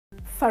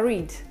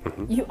Farid,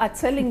 you are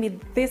telling me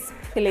this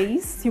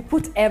place, you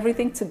put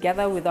everything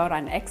together without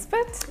an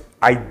expert?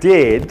 I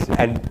did,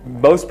 and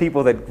most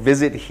people that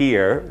visit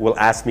here will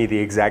ask me the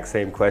exact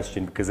same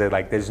question because they're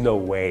like, there's no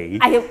way.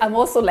 I'm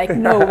also like,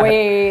 no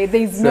way,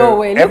 there's no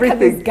way. Look at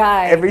this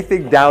guy.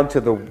 Everything down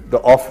to the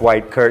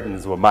off-white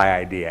curtains were my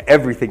idea.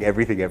 Everything.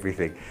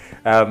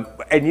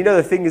 And you know,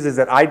 the thing is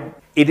that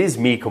it is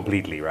me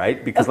completely,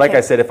 right? Because like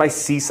I said, if I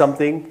see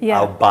something,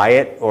 I'll buy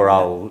it, or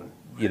I'll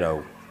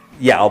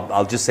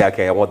just say,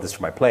 okay, I want this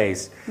for my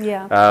place.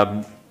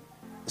 Yeah.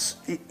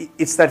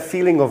 It's that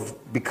feeling of,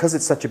 because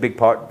it's such a big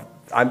part,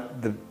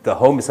 the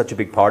home is such a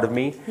big part of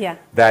me,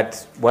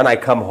 that when I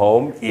come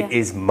home, it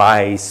is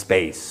my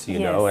space, you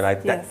know,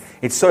 and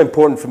it's so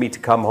important for me to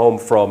come home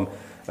from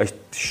a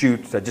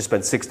shoot. I just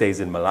spent 6 days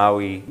in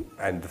Malawi,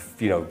 and,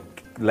 you know,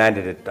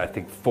 landed at, I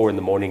think, 4 in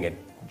the morning at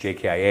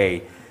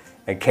JKIA,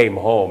 and came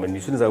home, and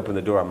as soon as I opened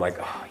the door, I'm like,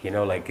 oh, you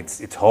know, like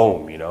it's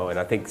home, you know. And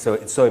I think so.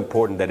 It's so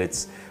important that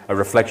it's a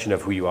reflection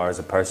of who you are as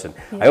a person.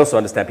 I also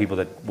understand people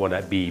that want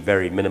to be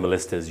very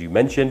minimalist, as you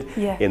mentioned,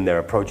 in their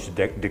approach to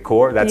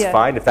decor. That's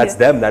fine. If that's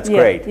them, that's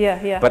great.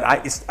 But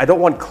I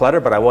don't want clutter,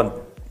 but I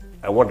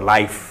want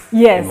life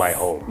in my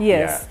home.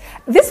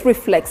 This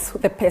reflects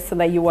the person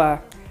that you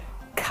are.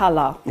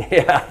 Color,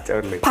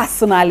 totally.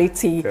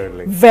 Personality,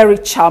 very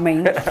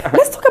charming.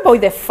 Let's talk about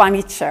the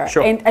furniture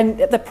and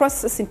the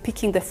process in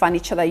picking the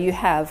furniture that you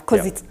have,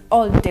 because it's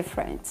all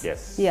different.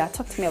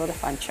 Talk to me about the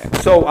furniture.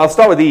 So I'll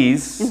start with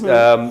these.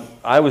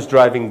 I was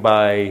driving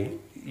by,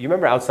 you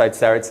remember outside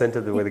Sarit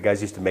Center, where the guys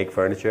used to make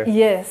furniture?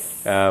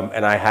 Yes.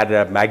 And I had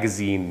a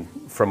magazine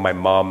from my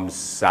mom's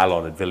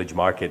salon at Village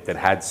Market that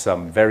had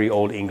some very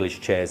old English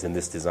chairs in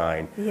this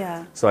design.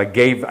 So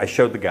I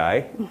showed the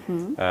guy,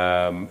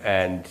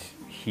 and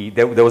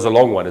there was a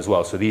long one as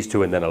well, so these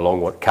two, and then a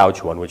long one,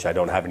 couch one, which I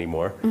don't have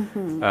anymore.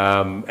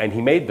 And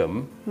he made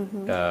them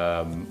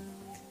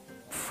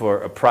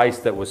for a price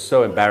that was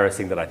so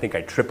embarrassing that I think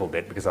I tripled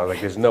it, because I was like,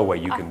 there's no way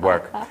you can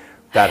work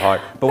that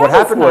hard. But what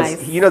happened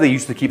was, you know, they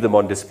used to keep them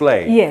on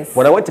display.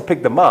 When I went to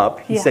pick them up,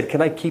 he said,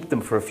 can I keep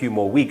them for a few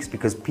more weeks?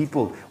 Because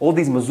people, all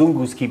these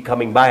Mzungus keep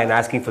coming by and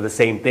asking for the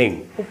same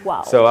thing.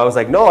 So I was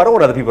like, no, I don't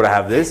want other people to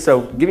have this.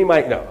 So give me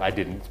my, no, I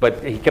didn't.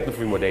 But he kept them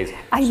for a few more days.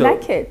 I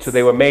like it. So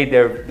they were made,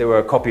 they were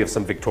a copy of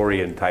some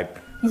Victorian type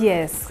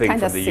thing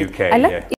from the UK.